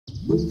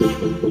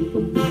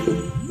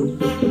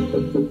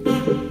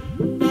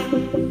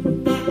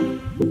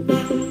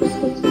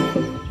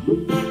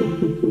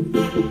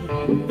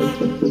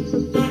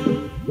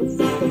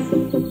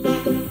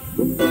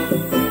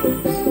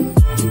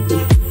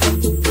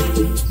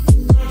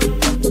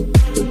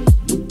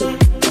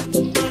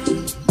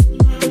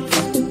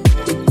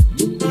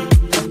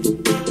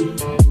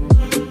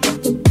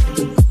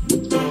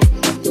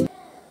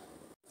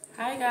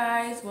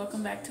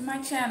Welcome back to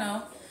my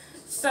channel.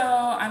 So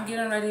I'm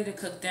getting ready to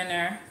cook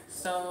dinner,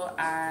 so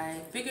I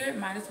figured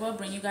might as well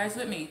bring you guys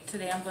with me.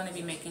 Today I'm going to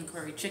be making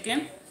curry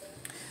chicken,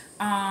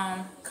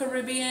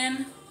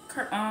 Caribbean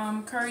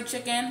curry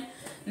chicken.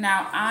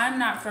 Now I'm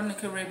not from the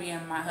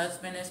Caribbean, my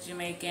husband is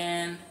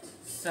Jamaican,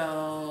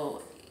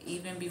 so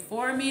even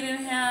before meeting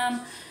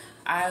him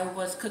I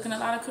was cooking a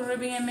lot of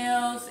Caribbean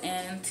meals,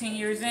 and 10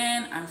 years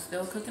in I'm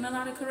still cooking a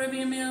lot of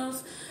Caribbean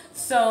meals.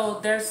 So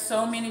there's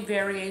so many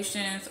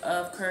variations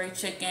of curry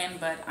chicken,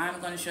 but I'm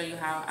going to show you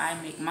how I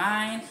make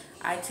mine.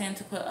 I tend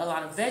to put a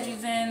lot of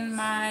veggies in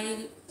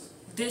my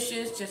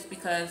dishes just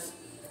because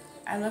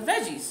I love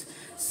veggies.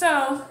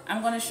 So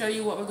I'm going to show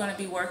you what we're going to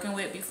be working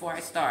with before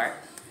I start.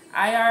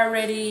 I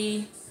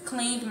already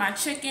cleaned my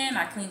chicken.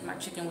 I cleaned my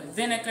chicken with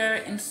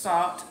vinegar and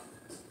salt.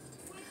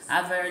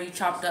 I've already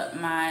chopped up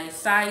my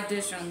side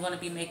dish. I'm going to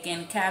be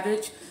making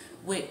cabbage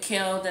with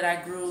kale that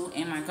I grew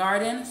in my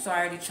garden. So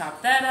I already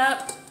chopped that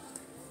up,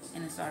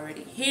 and it's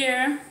already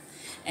here.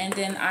 And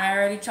then I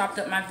already chopped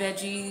up my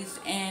veggies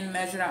and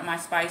measured out my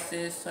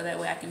spices, so that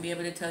way I can be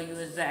able to tell you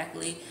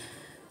exactly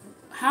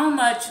how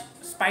much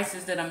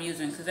spices that I'm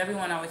using, because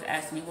everyone always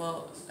asks me,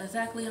 well,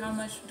 exactly how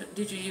much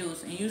did you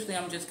use? And usually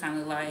I'm just kind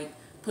of like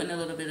putting a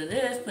little bit of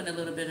this, putting a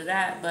little bit of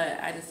that, but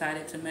I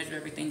decided to measure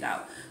everything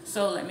out.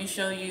 So let me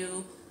show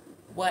you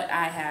what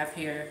I have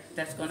here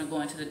that's going to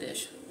go into the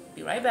dish.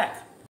 Be right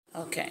back.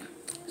 Okay,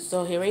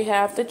 so here we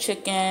have the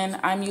chicken.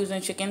 I'm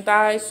using chicken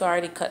thighs, so I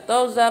already cut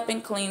those up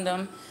and cleaned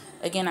them.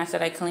 Again, I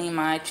said I cleaned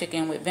my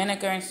chicken with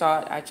vinegar and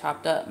salt. I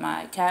chopped up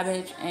my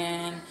cabbage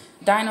and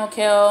dino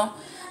kale.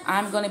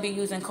 I'm going to be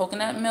using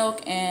coconut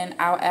milk, and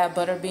I'll add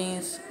butter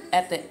beans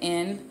at the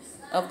end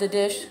of the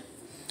dish.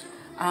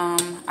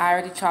 I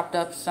already chopped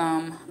up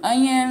some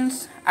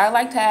onions. I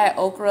like to add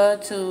okra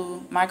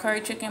to my curry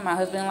chicken. My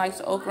husband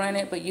likes okra in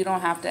it, but you don't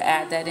have to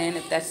add that in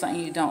if that's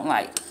something you don't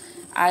like.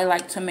 I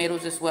like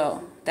tomatoes as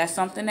well. That's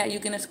something that you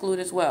can exclude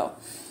as well.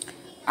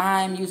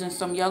 I'm using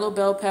some yellow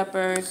bell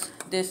peppers.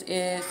 This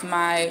is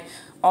my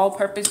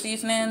all-purpose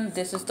seasoning.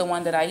 This is the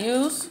one that I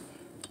use.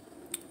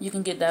 You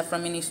can get that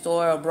from any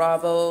store, or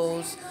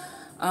Bravo's.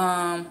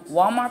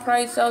 Walmart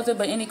probably sells it,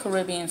 but any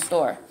Caribbean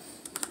store.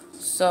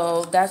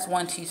 So that's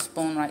 1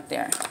 teaspoon right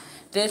there.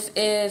 This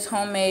is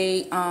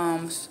homemade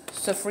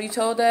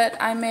sofrito that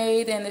I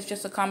made, and it's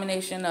just a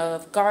combination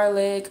of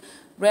garlic,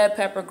 red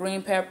pepper,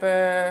 green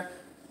pepper,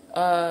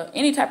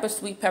 any type of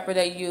sweet pepper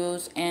they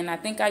use, and I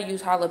think I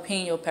used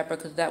jalapeno pepper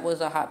because that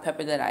was a hot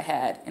pepper that I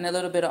had, and a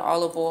little bit of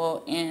olive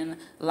oil and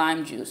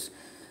lime juice.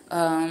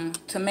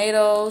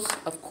 Tomatoes,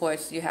 of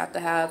course, you have to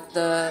have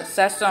the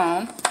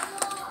sazon,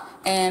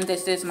 and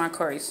this is my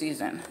curry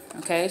season.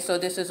 Okay, so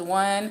this is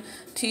 1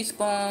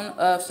 teaspoon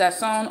of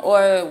sazon,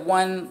 or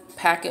 1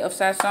 packet of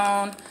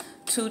sazon,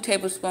 2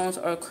 tablespoons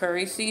of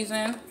curry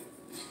season.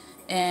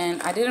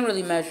 And I didn't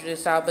really measure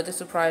this out, but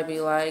this would probably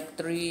be like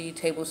 3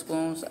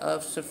 tablespoons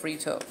of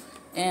sofrito.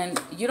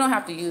 And you don't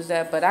have to use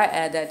that, but I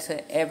add that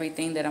to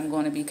everything that I'm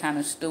going to be kind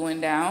of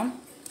stewing down.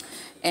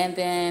 And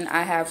then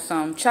I have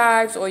some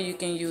chives, or you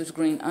can use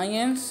green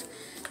onions,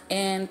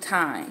 and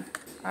thyme.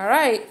 All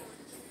right,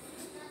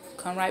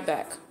 come right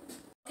back.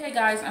 Okay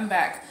guys, I'm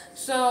back.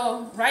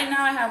 So right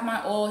now I have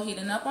my oil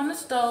heating up on the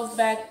stove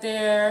back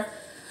there.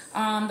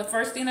 The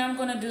first thing that I'm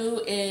going to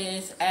do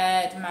is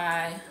add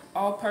my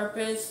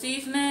all-purpose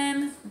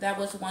seasoning. That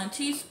was 1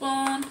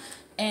 teaspoon,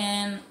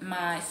 and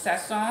my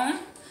sazon.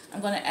 I'm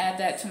going to add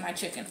that to my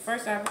chicken.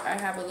 First, I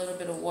have a little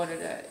bit of water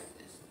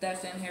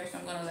that's in here, so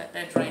I'm going to let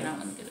that drain out.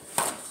 Let me get a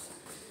piece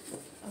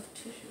of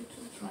tissue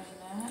to drain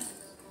that.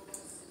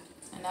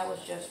 And that was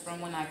just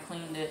from when I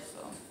cleaned it.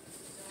 So,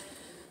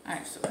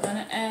 alright, so we're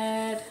going to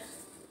add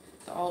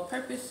the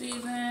all-purpose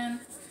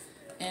season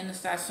and the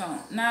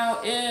sazon.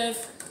 Now,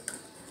 if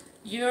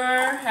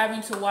you're having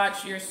to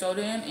watch your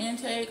sodium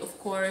intake, of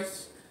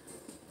course,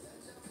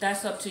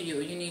 that's up to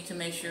you. You need to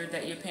make sure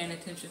that you're paying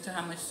attention to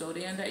how much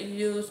sodium that you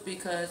use,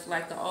 because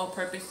like the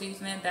all-purpose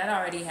seasoning, that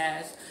already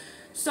has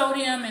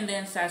sodium and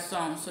then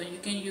sazon. So you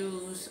can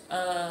use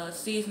a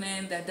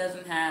seasoning that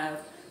doesn't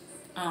have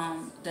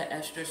the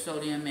extra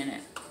sodium in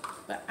it.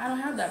 But I don't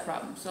have that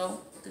problem,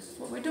 so this is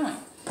what we're doing.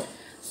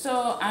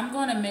 So I'm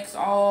going to mix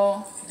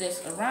all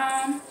this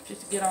around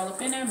just to get all up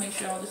in there, make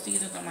sure all the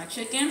seasonings on my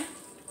chicken.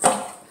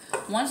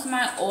 Once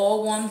my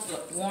oil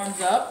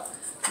warms up,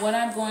 what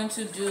I'm going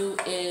to do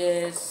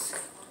is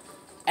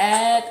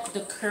add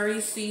the curry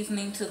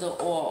seasoning to the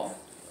oil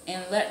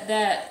and let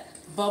that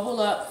bubble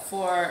up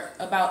for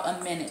about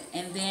a minute,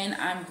 and then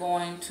I'm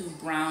going to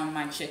brown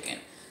my chicken.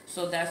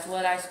 So that's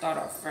what I start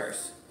off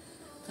first,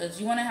 because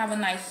you want to have a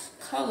nice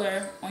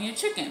color on your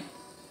chicken.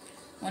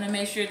 Want to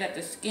make sure that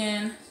the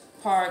skin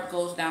part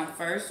goes down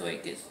first so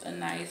it gets a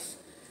nice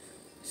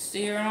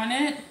sear on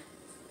it.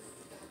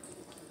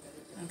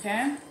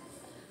 Okay.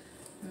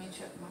 Let me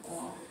check my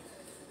oil.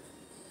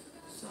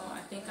 So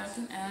I think I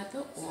can add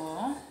the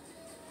oil.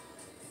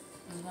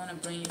 I'm going to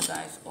bring you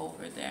guys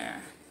over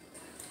there.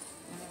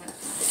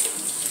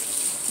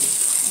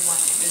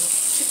 Wash this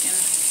chicken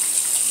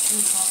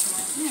off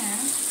my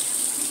hand.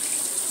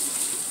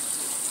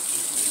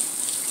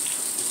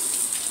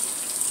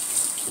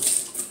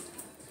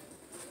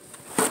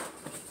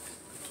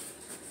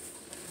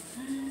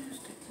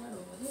 Stick that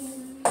over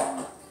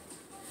there.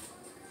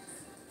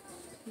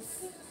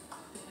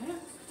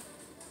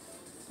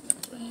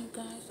 Bring you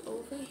guys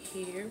over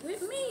here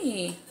with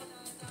me.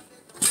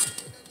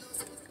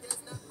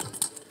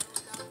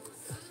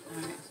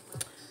 Alright.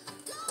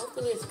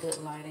 Hopefully it's good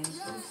lighting.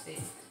 Let me see.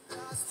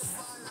 Let's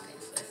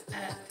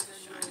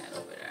shine that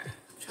over there.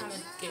 I'm trying to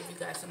give you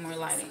guys some more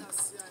lighting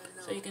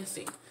so you can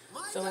see.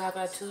 So I have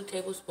about 2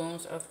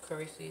 tablespoons of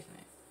curry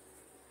seasoning.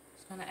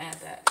 Just gonna add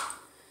that.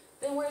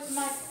 Then where's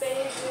my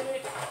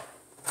favorite?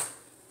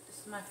 This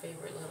is my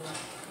favorite little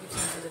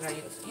utensil that I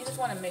use. You just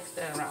want to mix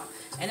that around,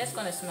 and it's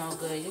gonna smell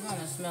good. You're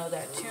gonna smell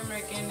that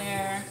turmeric in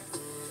there,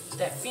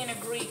 that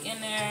fenugreek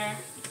in there.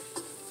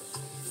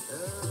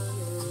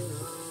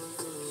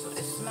 So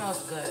it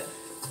smells good.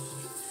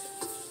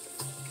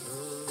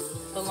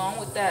 Along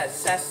with that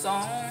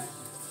sazon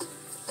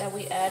that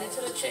we added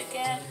to the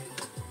chicken,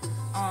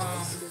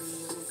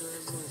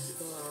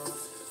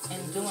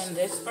 and doing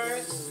this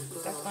first,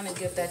 that's going to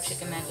give that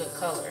chicken that good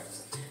color.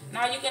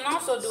 Now you can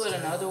also do it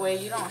another way.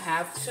 You don't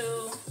have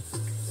to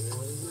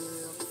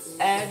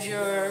add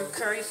your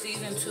curry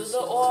season to the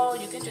oil.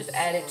 You can just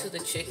add it to the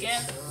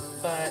chicken,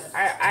 but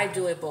I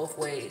do it both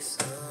ways,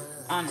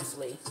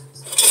 honestly.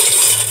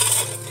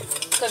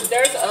 Because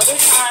there's other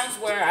times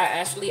where I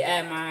actually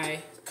add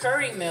my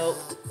curry milk,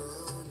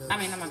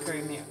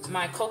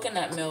 my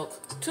coconut milk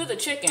to the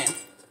chicken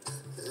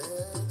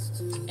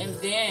and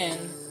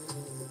then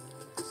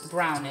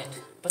brown it.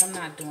 But I'm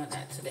not doing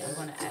that today. I'm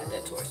going to add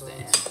that towards the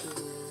end. So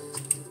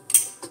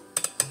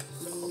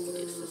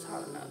hopefully this is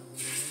hot enough.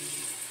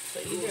 So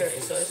you hear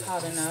it. So it's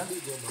hot enough.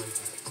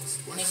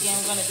 And again,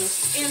 we're going to do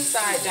skin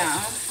side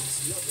down.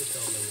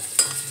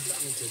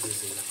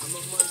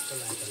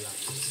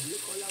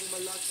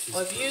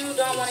 Or if you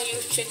don't want to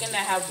use chicken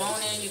that have bone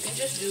in, you can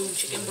just do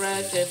chicken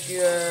breast if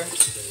you're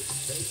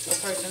a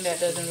person that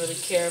doesn't really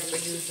care for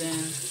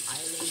using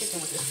chicken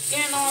with the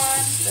skin on.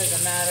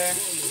 Doesn't matter.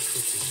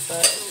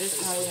 But this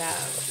one we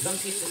have, some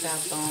pieces have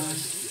bone.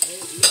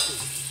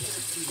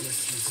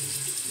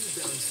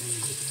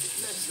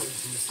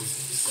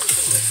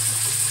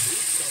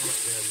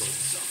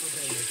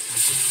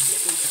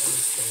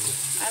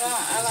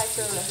 I like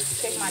to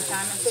take my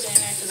time and put it in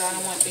there because I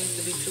don't want things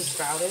to be too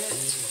crowded.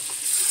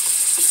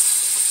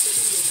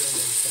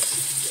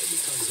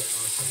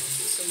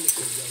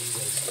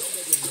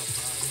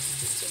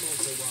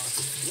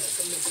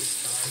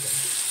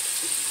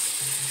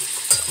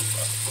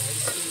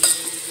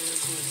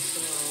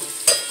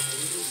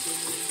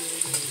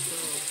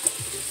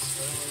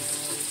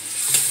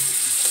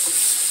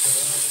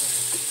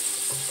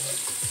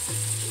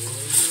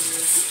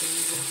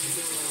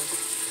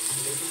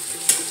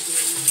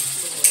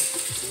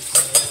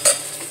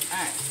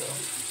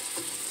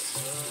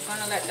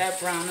 Let that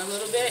brown a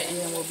little bit, and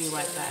then we'll be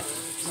right back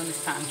when it's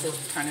time to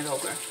turn it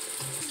over.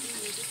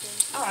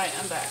 Alright,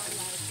 I'm back.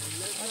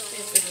 Let's see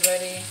if it's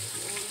ready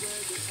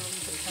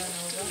to turn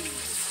over.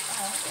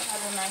 Oh, it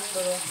has a nice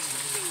little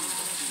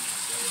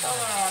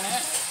color on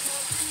it.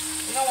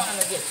 You don't want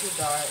them to get too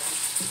dark.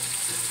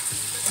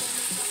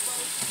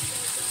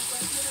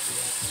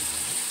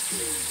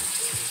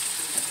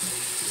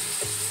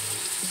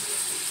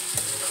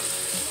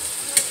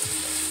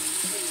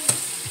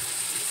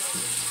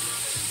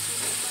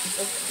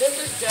 This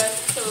is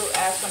just to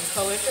add some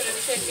color to the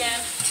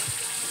chicken.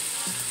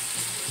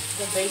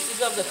 The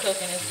basis of the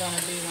cooking is going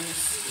to be when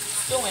it's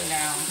stewing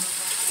down.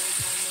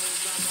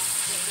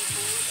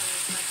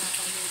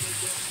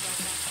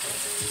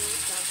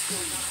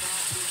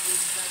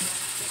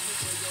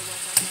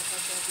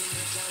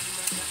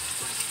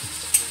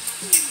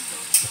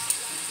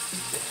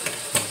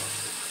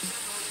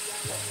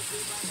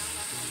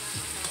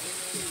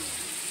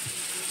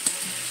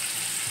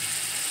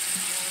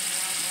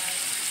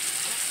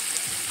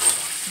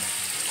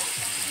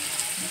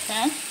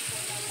 Okay,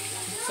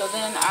 so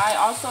then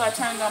I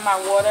turned on my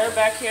water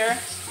back here.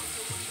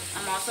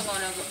 I'm also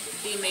going to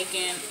be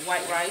making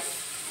white rice.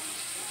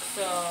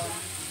 So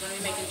I'm going to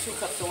be making 2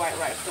 cups of white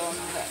rice. So I'm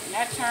letting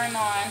that turn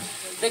on.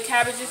 The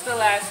cabbage is the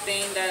last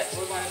thing that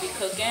we're going to be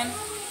cooking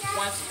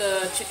once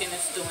the chicken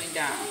is stewing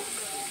down.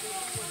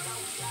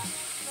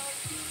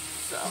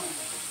 So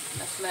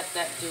let's let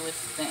that do its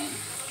thing.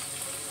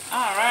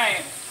 All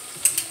right.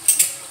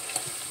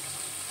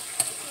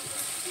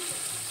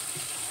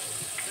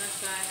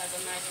 Has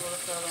a nice little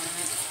color in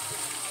it.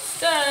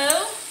 So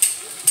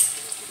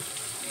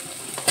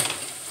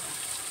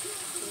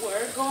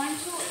we're going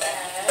to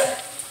add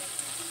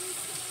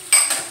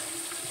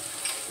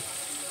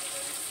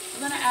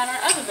we're gonna add our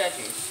other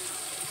veggies.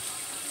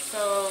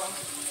 So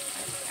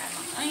let's add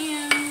my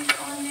onions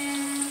on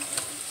there,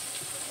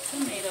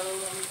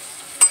 tomatoes,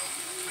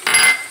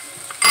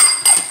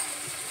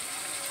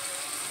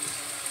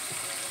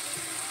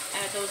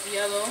 add those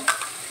yellow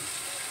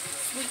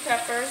sweet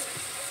peppers,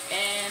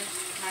 and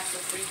my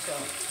sofrito.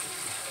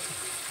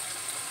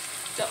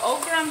 The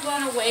okra I'm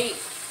gonna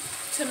wait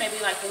to maybe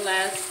like the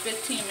last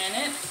 15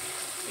 minutes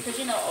because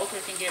you know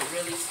okra can get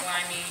really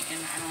slimy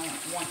and I don't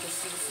want the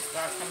seeds to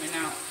start coming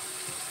out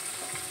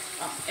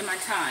in my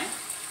thyme.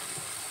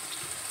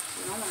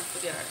 We don't want to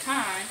forget our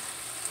thyme.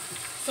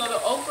 So the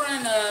okra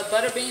and the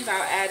butter beans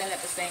I'll add in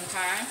at the same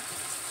time.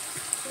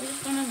 So we're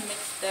just gonna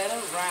mix that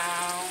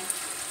around.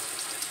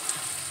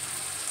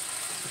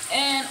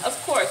 And of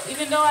course,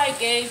 even though I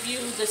gave you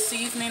the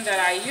seasoning that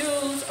I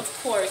use, of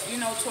course, you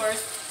know, towards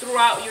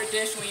throughout your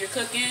dish when you're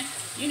cooking,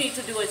 you need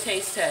to do a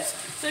taste test.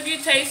 So if you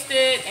taste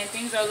it and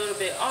things are a little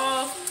bit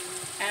off,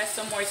 add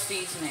some more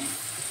seasoning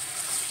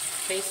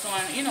based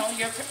on, you know,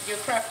 your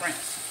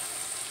preference.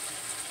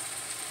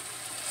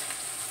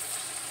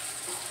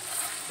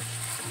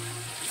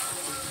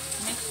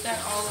 Mix that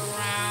all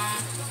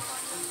around.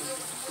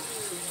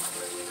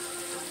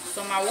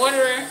 So my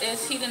water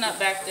is heating up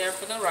back there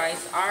for the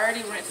rice. I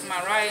already rinsed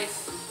my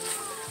rice.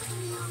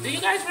 Do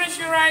you guys rinse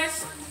your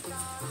rice?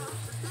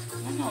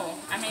 I don't know.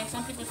 I mean,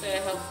 some people say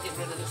it helps get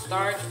rid of the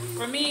starch.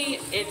 For me,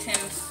 it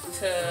tends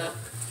to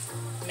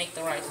make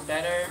the rice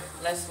better,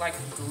 less like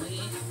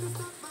gooey.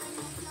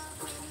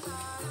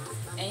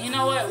 And you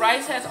know what?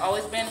 Rice has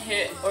always been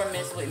hit or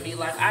miss with me.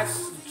 Like, I've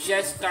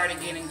just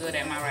started getting good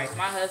at my rice.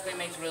 My husband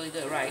makes really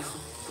good rice.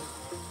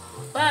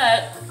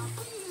 But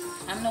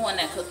I'm the one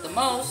that cooked the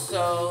most,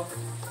 so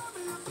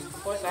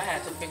of course I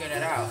had to figure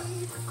that out.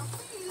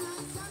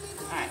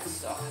 Alright,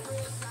 so I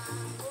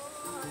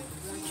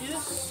want you to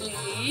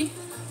see.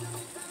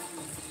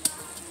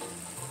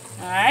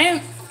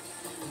 Alright.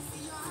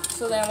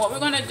 So then what we're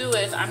going to do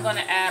is I'm going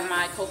to add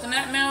my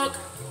coconut milk.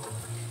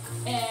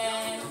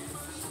 And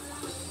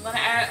I'm going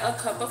to add a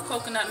cup of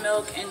coconut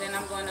milk. And then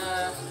I'm going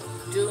to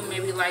do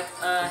maybe like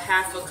a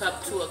half a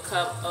cup to a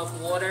cup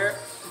of water.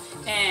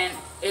 And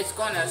it's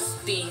going to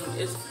steam.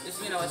 It's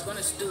you know, it's going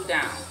to stew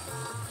down.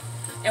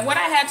 And what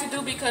I had to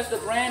do, because the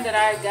brand that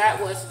I got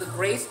was the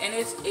Grace, and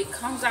it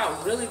comes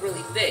out really,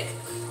 really thick.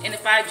 And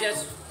if I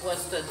just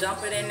was to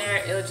dump it in there,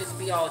 it'll just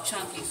be all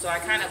chunky. So I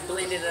kind of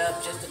blended it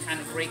up just to kind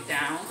of break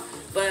down.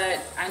 But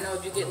I know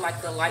if you get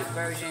like the light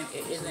version,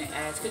 it isn't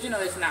as, because you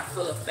know it's not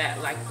full of fat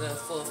like the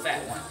full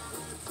fat one.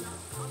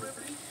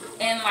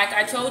 And like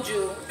I told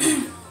you,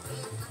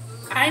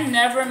 I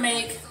never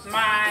make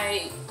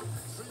my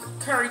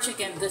curry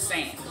chicken the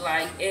same.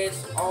 Like,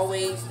 it's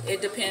always,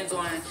 it depends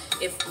on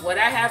if what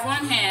I have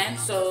on hand.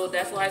 So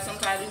that's why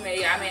sometimes I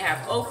may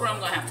have okra, I'm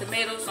gonna have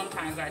tomatoes,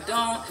 sometimes I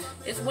don't.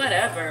 It's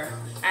whatever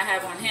I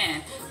have on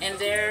hand. And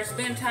there's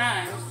been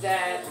times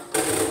that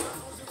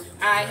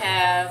I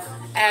have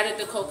added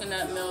the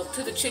coconut milk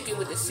to the chicken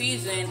with the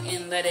season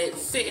and let it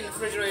sit in the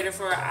refrigerator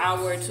for an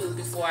hour or two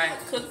before I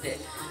cooked it.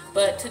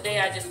 But today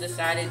I just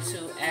decided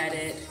to add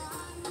it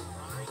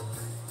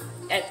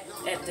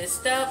at this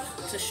step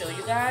to show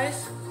you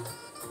guys.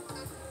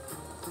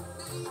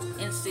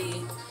 And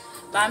see,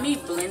 by me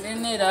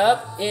blending it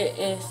up,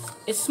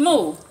 it's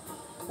smooth.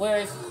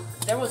 Whereas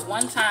there was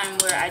one time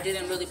where I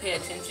didn't really pay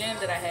attention,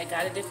 that I had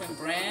got a different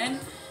brand,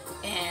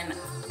 and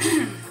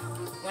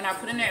when I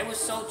put it in there, it was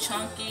so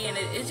chunky and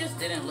it just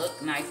didn't look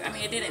nice. I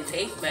mean, it didn't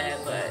taste bad,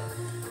 but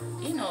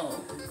you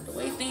know, the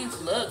way things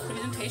look,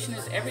 presentation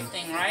is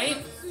everything,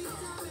 right?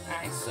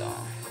 Alright, so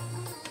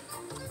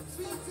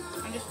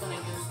I'm just going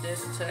to use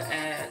this to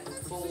add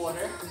the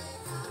water.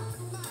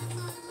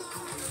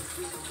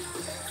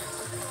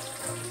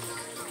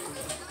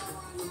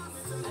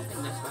 I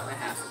think that's about a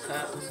half a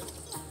cup.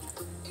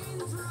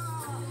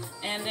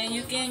 And then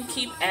you can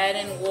keep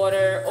adding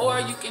water, or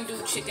you can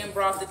do chicken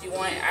broth if you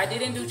want. I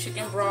didn't do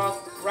chicken broth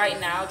right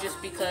now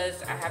just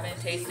because I haven't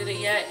tasted it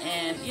yet.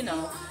 And you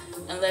know,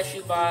 unless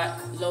you bought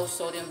low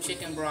sodium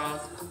chicken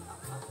broth,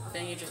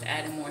 then you're just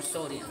adding more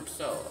sodium.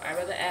 So I'd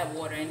rather add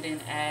water and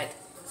then add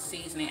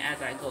seasoning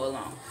as I go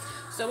along.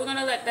 So we're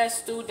gonna let that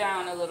stew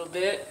down a little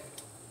bit.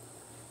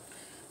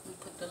 We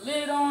put the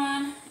lid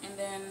on and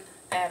then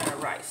add our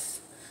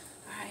rice.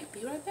 Alright,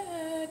 be right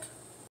back.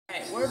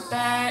 Alright, we're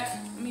back.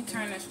 Let me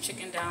turn this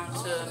chicken down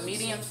to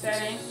medium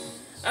setting.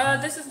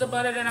 This is the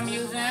butter that I'm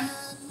using.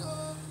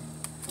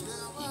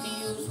 You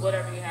can use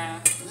whatever you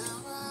have.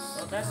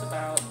 So that's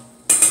about,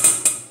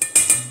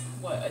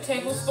 what, a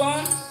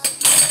tablespoon?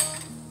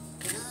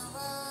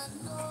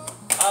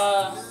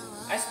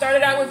 I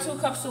started out with 2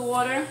 cups of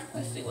water.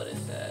 Let's see what it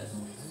says.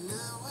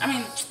 I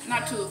mean,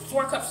 not 2,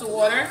 4 cups of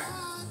water.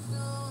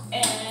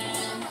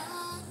 And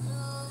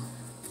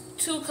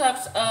 2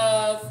 cups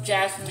of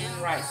jasmine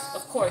rice.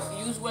 Of course,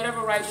 use whatever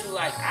rice you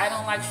like. I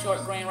don't like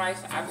short grain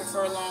rice. I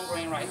prefer long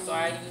grain rice. So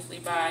I usually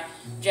buy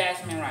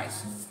jasmine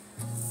rice.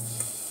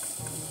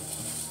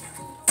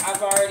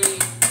 I've already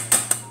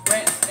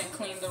rinsed and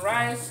cleaned the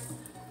rice.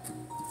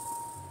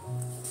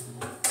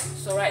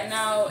 So right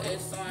now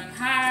it's on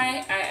high.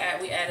 I add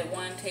that we added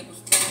 1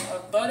 tablespoon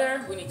of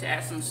butter, we need to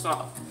add some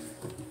salt.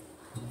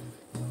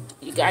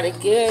 You gotta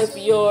give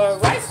your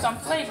rice some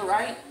flavor,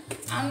 right?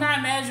 I'm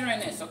not measuring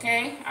this,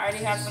 okay? I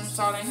already have some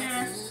salt in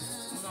here.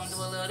 We're gonna do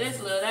a little of this,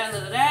 a little of that, a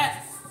little of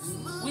that.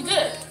 We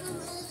good.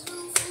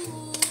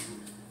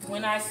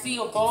 When I see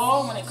a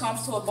bowl, when it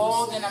comes to a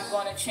bowl, then I'm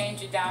gonna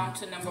change it down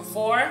to number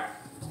 4.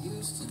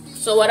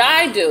 So what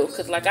I do,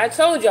 because like I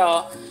told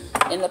y'all,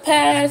 in the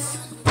past,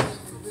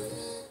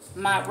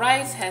 my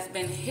rice has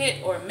been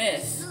hit or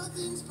miss.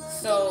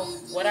 So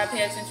what I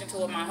pay attention to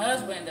what my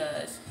husband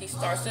does, he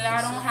starts it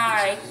out on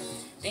high,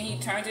 then he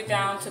turns it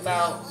down to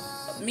about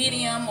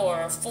medium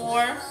or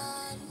 4.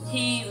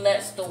 He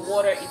lets the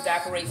water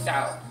evaporate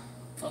out,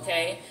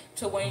 okay?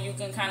 To where you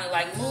can kind of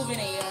like move it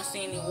and you don't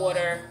see any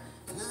water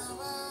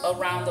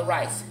around the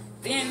rice.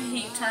 Then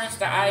he turns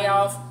the eye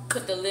off,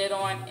 put the lid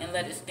on, and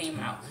let it steam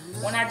out.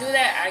 When I do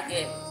that, I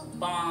get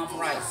bomb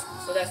rice.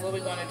 So that's what we're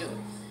gonna do.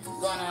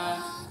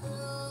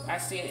 I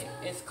see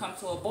it's come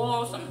to a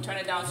boil, so I'm gonna turn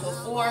it down to a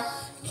 4.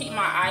 Keep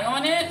my eye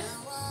on it.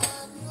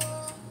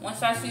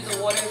 Once I see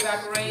the water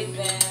evaporate,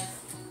 then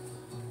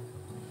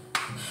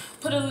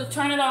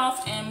turn it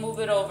off and move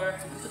it over.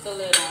 Put the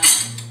lid on.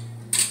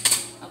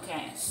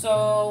 Okay,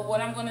 so what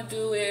I'm gonna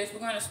do is we're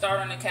gonna start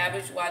on the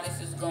cabbage while this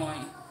is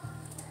going.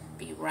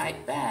 Be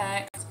right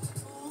back.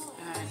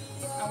 Alright,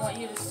 I want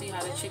you to see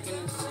how the chicken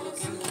is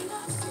looking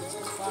so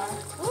far.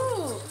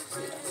 Ooh,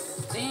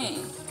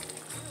 sting.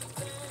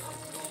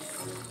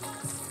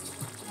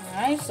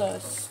 Alright, so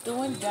it's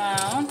stewing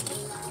down.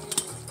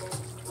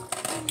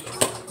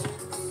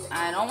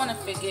 I don't want to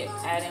forget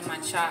adding my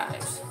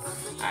chives.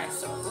 Alright,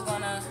 so I'm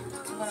gonna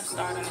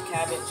start on the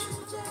cabbage.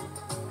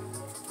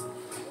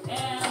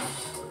 And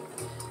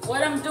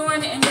what I'm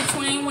doing in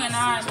between when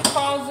I'm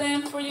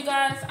pausing for you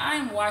guys,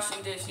 I'm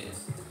washing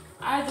dishes.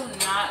 I do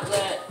not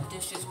let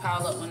dishes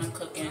pile up when I'm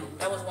cooking.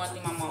 That was one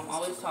thing my mom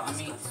always taught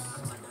me.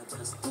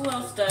 Who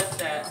else does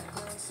that?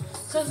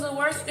 Because the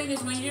worst thing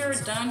is when you're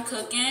done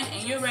cooking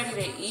and you're ready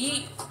to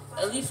eat,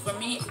 at least for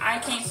me, I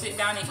can't sit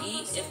down and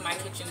eat if my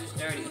kitchen is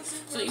dirty.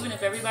 So even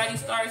if everybody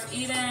starts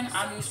eating,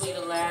 I'm usually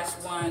the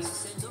last one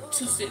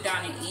to sit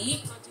down and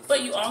eat.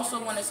 But you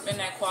also want to spend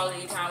that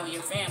quality time with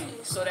your family.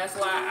 So that's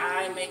why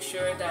I make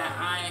sure that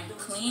I'm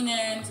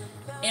cleaning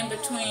in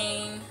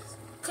between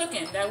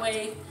cooking. That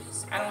way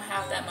I don't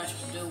have that much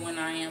to do when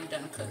I am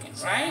done cooking,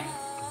 right?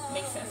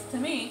 Makes sense to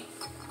me.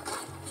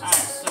 Alright,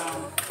 so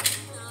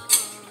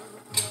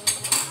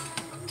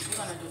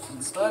I'm going to do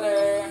some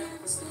butter.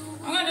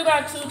 I'm going to do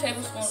about 2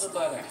 tablespoons of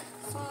butter.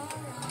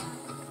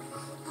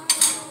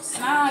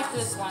 And I like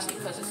this one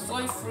because it's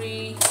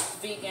soy-free,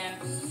 vegan,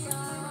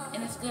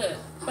 and it's good.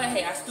 But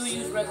hey, I still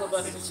use regular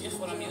butter. This is just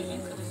what I'm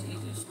using because it's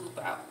easy to scoop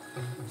out.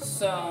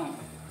 So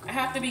I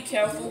have to be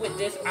careful with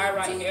this eye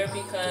right here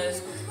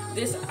because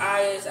this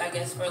eye is, I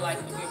guess, for like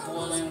if you're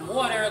boiling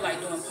water, like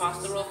doing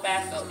pasta real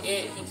fast, so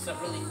it heats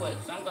up really quick.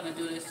 So I'm going to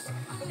do this.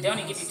 They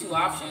only give you 2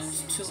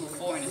 options, 2,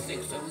 4, and a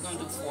 6. So we're going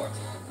to do 4.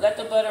 Let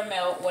the butter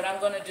melt. What I'm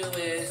going to do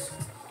is,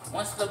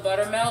 once the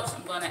butter melts,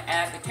 I'm going to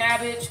add the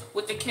cabbage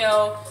with the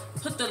kale.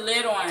 Put the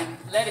lid on.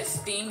 Let it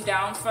steam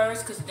down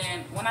first, because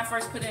then when I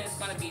first put it in, it's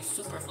going to be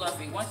super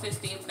fluffy. Once it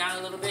steams down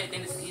a little bit,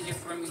 then it's easier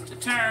for me to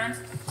turn.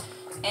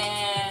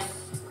 And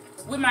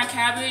with my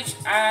cabbage,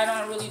 I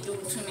don't really do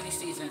too many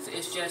seasons.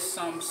 It's just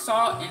some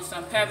salt and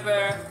some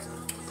pepper,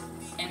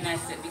 and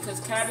that's it. Because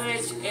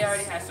cabbage, it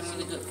already has some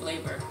really good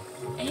flavor.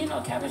 And you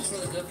know, cabbage is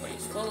really good for you.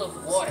 It's full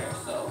of water,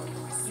 so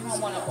you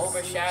don't want to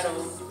overshadow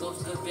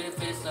those good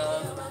benefits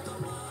of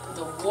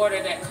the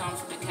water that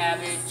comes with the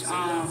cabbage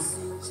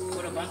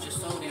with a bunch of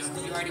sodium.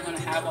 You're already going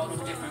to have all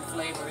those different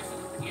flavors,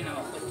 you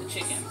know, with the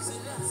chicken.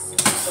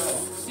 So,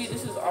 see,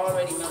 this is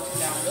already melting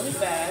down really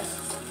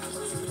fast.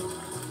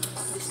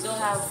 We still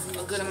have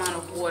a good amount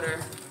of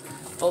water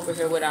over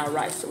here with our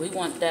rice, so we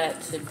want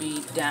that to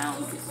be down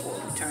before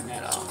we turn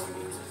that off.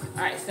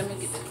 Alright, so let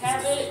me get the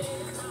cabbage.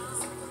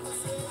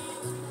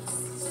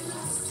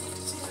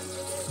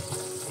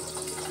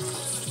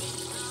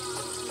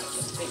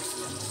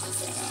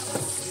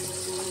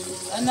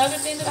 Another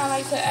thing that I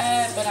like to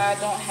add, but I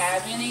don't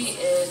have any,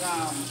 is,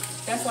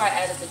 that's why I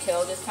added the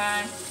kale this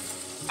time.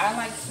 I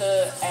like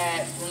to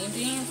add green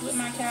beans with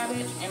my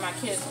cabbage, and my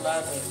kids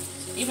love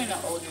it. Even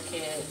the older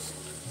kids.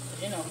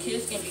 You know,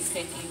 kids can be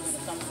picky when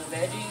it comes to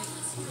veggies,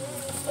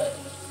 but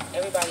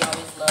everybody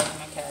always loves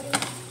my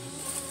cabbage.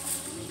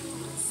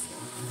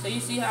 So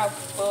you see how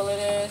full it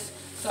is?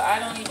 So I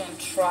don't even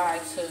try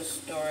to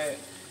store it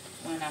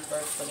when I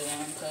first put it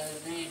in,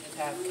 because then you just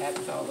have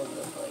cabbage all over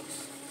the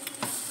place.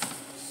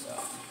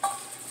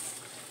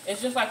 It's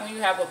just like when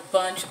you have a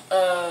bunch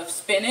of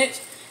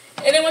spinach,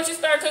 and then once you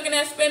start cooking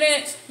that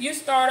spinach, you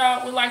start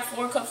out with like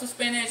 4 cups of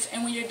spinach,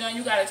 and when you're done,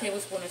 you got a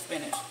tablespoon of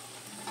spinach.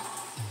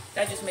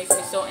 That just makes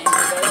me so angry,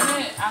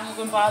 doesn't it? I don't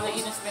even bother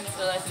eating spinach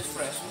unless it's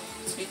fresh,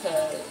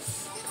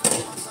 because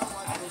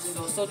I just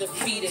feel so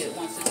defeated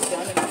once it's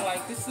done, and I'm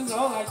like, this is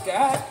all I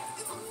got.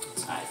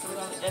 Alright, so we're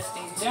going to let that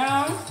steam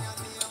down,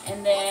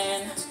 and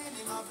then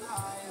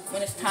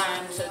when it's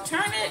time to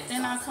turn it,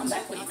 then I'll come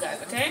back with you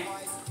guys, okay?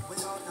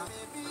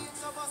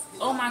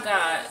 Oh my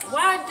God.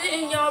 Why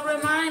didn't y'all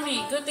remind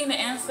me? Good thing the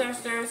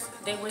ancestors,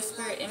 they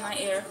whispered in my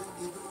ear.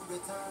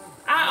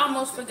 I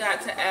almost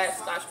forgot to add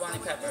scotch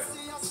bonnet pepper.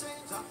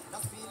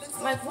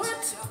 Like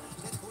what?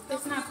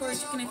 It's not curry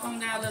chicken if it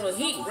got a little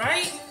heat,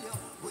 right?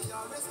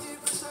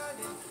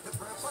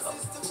 So,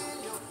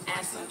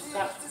 add some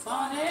scotch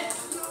bonnet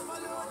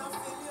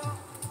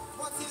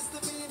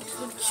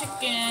to the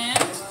chicken.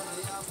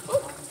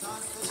 Ooh.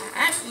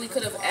 I actually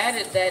could have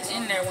added that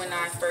in there when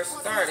I first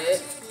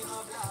started.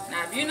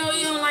 Now, if you know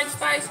you don't like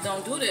spice,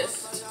 don't do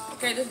this.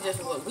 Okay, this is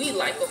just what we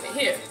like over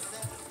here.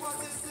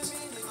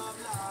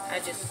 I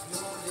just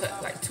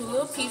cut like 2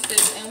 little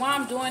pieces. And while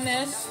I'm doing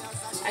this,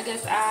 I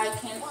guess I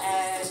can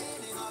add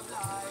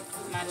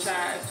my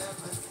chives.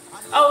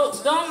 Oh,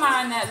 don't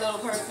mind that little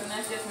person.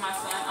 That's just my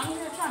son. I'm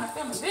here trying to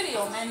film a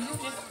video, man. You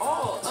just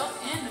all up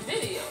in the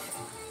video.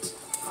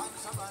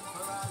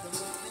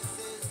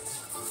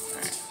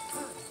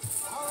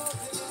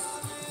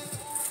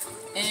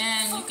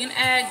 And you can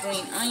add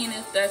green onion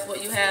if that's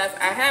what you have.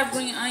 I have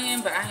green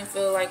onion, but I didn't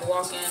feel like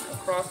walking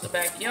across the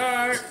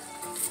backyard.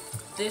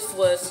 This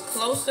was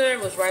closer, it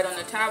was right on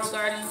the Tower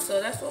Garden, so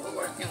that's what we're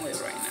working with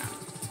right now.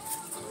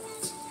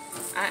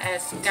 I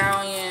add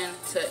scallion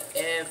to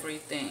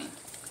everything.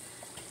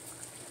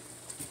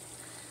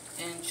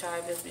 And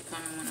chives is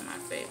becoming one of my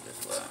favorites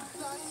as well.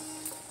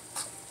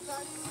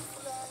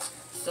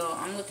 So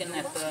I'm looking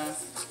at the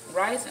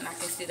rice and I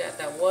can see that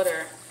that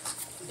water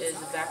is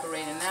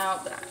evaporating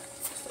out, but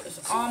so it's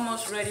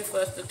almost ready for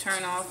us to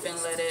turn off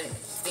and let it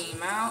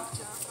steam out.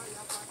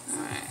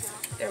 Alright,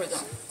 there we go.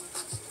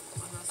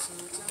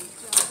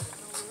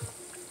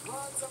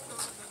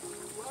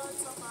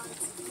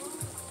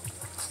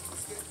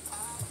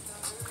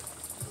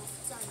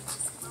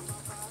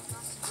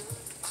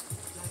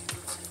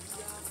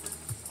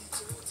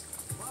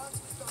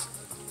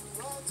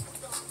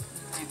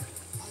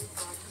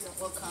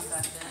 We'll come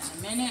back to that in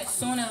a minute.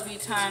 Soon it'll be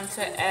time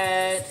to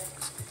add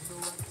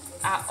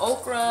our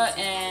okra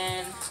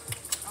and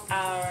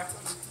our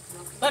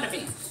butter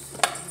beans.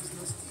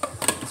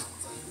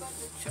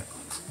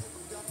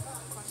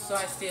 So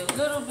I see a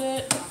little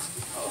bit.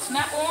 Oh,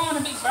 snap on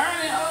and be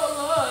burning. Oh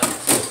Lord.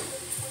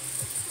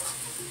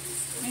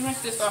 Let me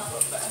rinse this off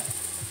real fast.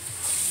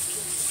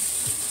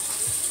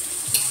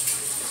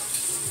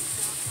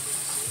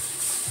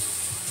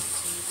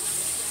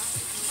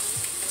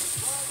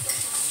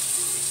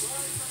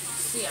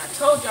 See, I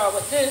told y'all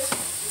with this.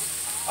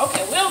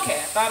 Okay, well, okay.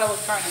 I thought I was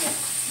burning it.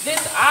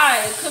 This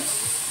eye cooks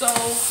so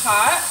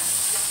hot,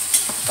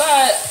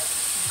 but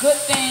good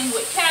thing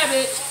with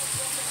cabbage,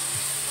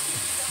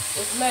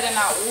 it's letting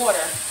out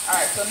water. All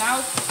right, so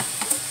now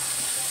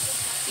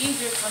it's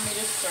easier for me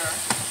to stir.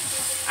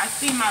 I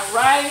see my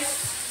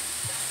rice.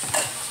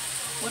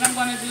 What I'm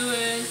gonna do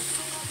is,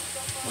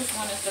 which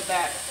one is the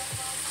back?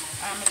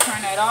 I'm gonna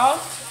turn that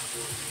off.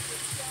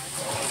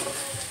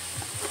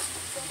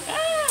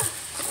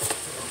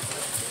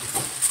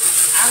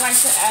 I like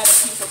to add a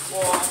piece of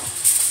foil.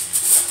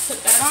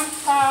 Put that on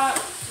top.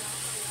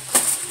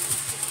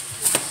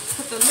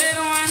 Put the lid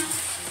on.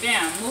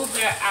 Bam, move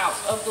that out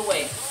of the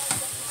way.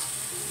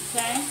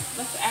 Okay,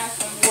 let's add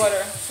some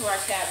water to our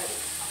cabbage.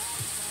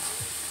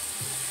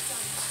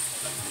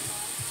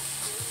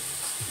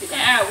 You can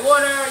add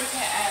water, you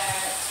can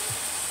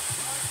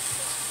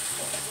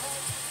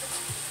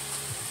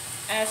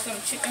add some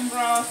chicken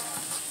broth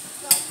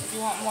if you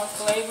want more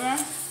flavor.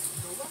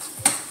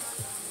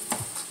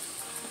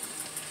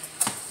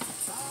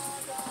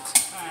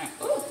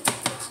 Ooh,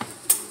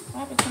 what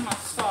happened to my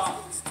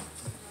salt?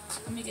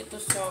 Let me get the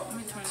salt. Let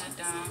me turn that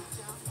down.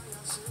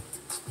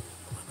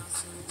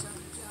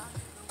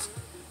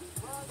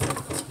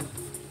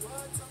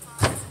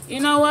 You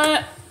know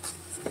what?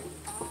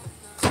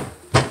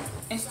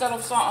 Instead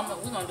of salt,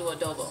 we're going to do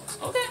adobo.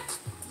 Okay?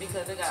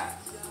 Because it got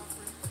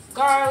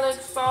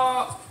garlic,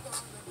 salt,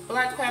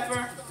 black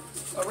pepper,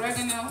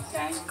 oregano.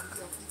 Okay?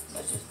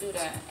 Let's just do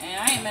that.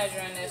 And I ain't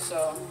measuring this,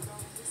 so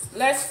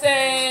let's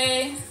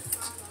say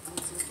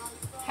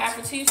half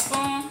a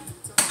teaspoon,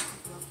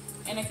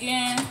 and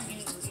again,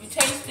 you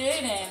taste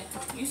it and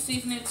you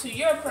season it to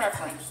your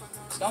preference.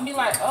 Don't be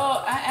like,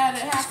 oh, I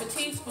added half a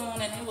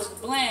teaspoon and it was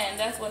bland.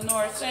 That's what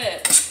Nora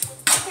said.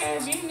 Okay,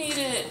 if you need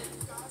it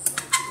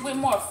with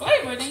more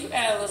flavor, then you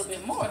add a little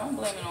bit more. Don't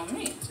blame it on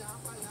me.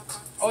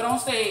 Or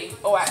don't say,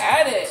 oh, I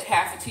added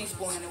half a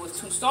teaspoon and it was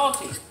too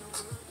salty.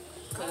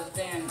 Because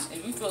then,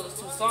 if you feel it's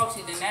too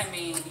salty, then that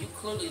means you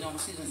clearly don't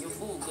season your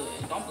food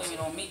good. Don't blame it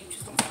on me. You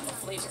just don't have no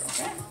flavor,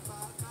 okay?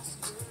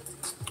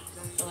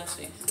 So let's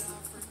see.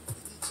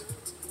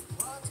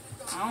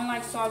 I don't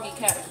like soggy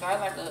cabbage, so I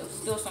like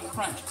still some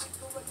crunch.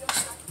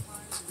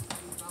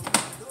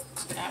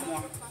 Add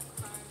more.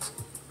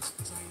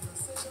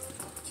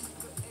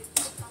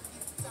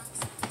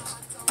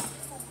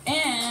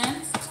 And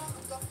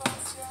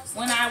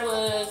when I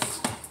was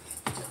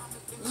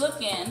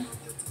looking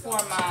for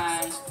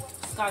my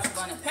scotch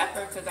bonnet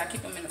pepper, because I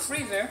keep them in the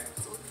freezer,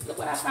 look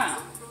what I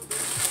found.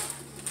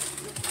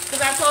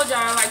 Because I told y'all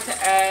I like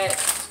to add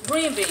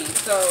green beans,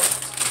 so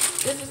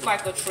This is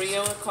like a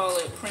trio. We call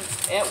it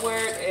Prince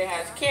Edward. It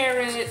has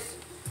carrots,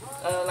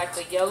 like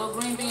the yellow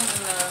green beans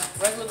and the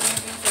regular green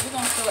beans. So we're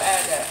gonna still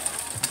add that.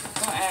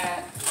 We're gonna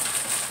add,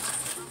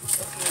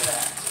 let's do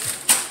that.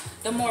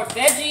 The more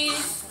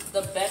veggies,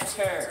 the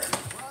better.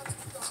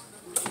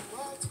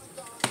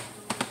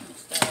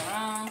 Mix that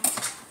around.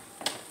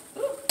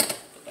 Ooh,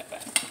 put that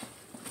back.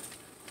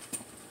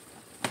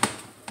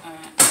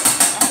 Alright.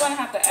 I'm gonna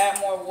have to add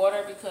more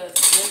water because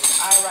this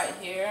eye right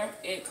here,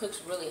 it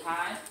cooks really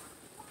high.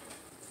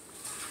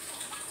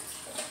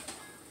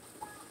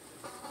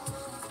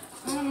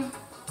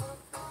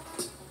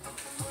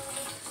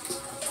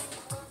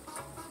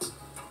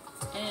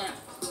 And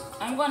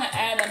I'm going to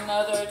add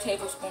another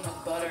tablespoon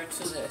of butter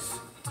to this.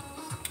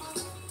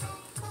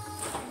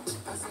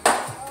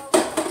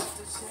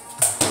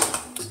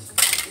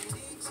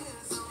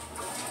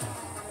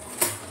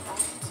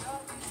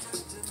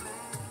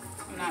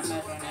 I'm not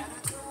measuring it.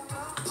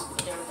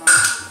 There we go.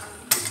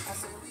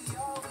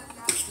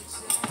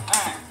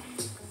 Alright.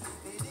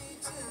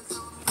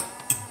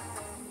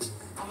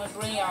 I'm going to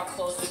bring y'all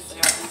closer so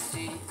y'all can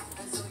see.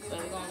 But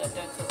we're going to let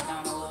that cook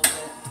down a little bit.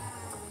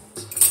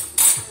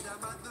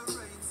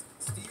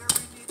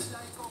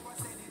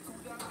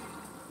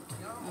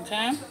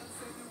 Okay.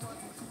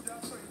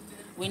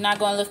 We're not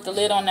going to lift the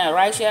lid on that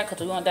rice yet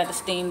because we want that to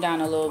steam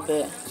down a little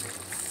bit.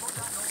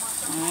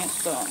 Alright,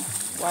 so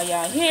while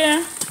y'all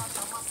here,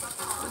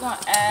 we're going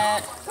to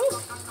add,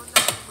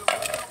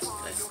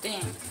 let's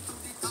steam.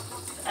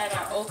 Add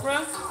our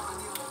okra.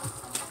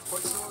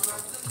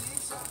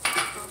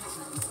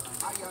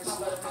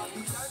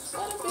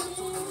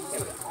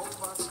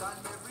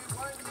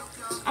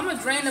 I'm going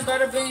to drain the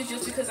butter beans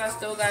just because I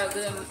still got a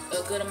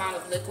good amount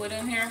of liquid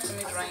in here. So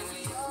let me drain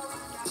these.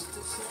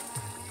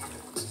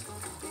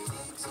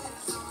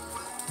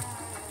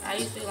 I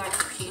usually like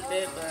to keep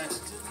it, but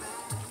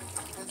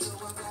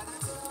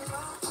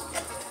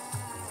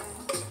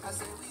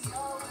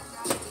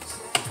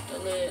the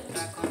lid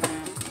back on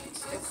that.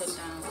 It'll cook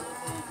down a little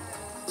bit.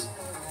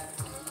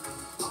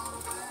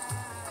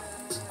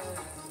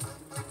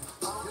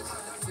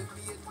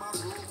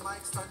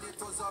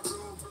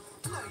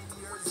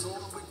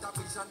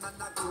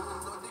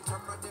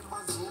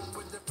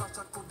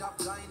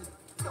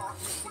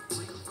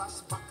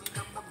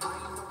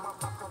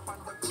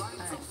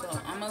 Alright, so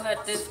I'm gonna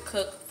let this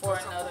cook for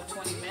another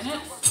 20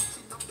 minutes.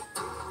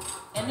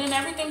 And then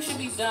everything should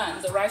be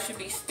done. The rice should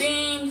be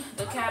steamed,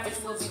 the cabbage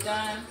will be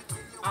done.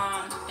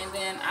 And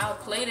then I'll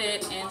plate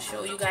it and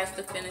show you guys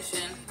the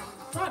finishing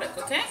product,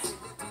 okay?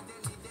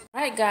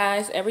 Alright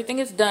guys, everything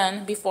is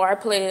done. Before I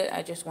plate it,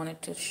 I just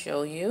wanted to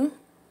show you.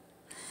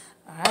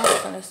 Alright,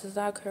 so this is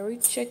our curry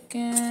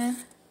chicken.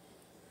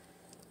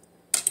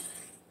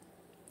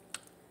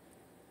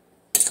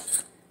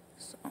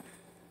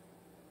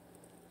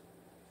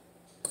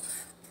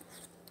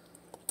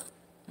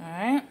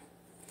 Alright.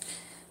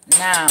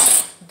 Now,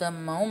 the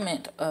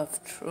moment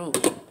of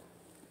truth.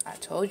 I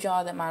told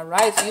y'all that my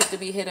rice used to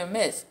be hit or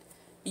miss.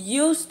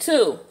 Used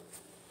to.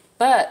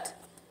 But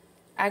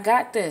I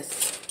got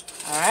this.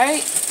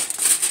 Alright?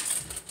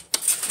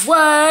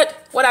 What?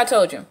 What I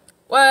told you?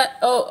 What?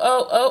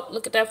 Oh,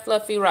 look at that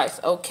fluffy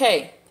rice.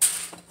 Okay.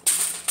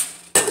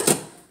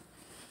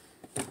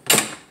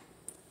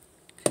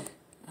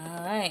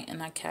 Alright,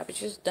 and our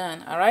cabbage is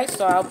done. Alright,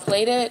 so I'll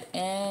plate it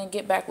and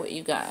get back with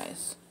you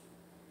guys.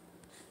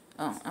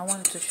 Oh, I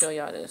wanted to show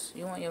y'all this.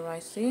 You want your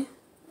rice, see?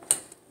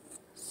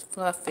 It's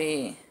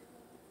fluffy.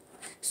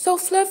 So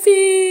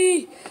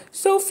fluffy!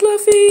 So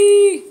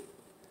fluffy!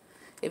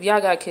 If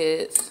y'all got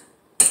kids,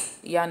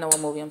 y'all know what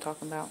movie I'm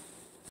talking about.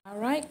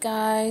 Alright,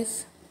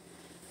 guys.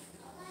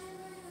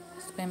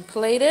 It's been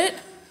plated.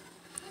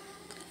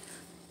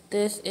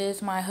 This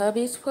is my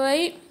hubby's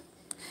plate.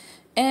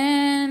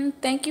 And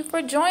thank you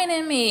for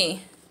joining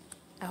me.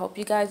 I hope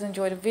you guys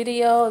enjoyed the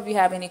video. If you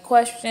have any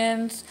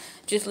questions,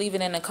 just leave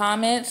it in the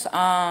comments.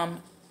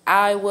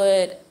 I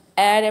would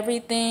add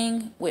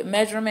everything with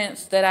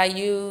measurements that I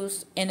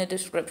use in the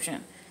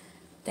description.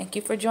 Thank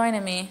you for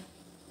joining me.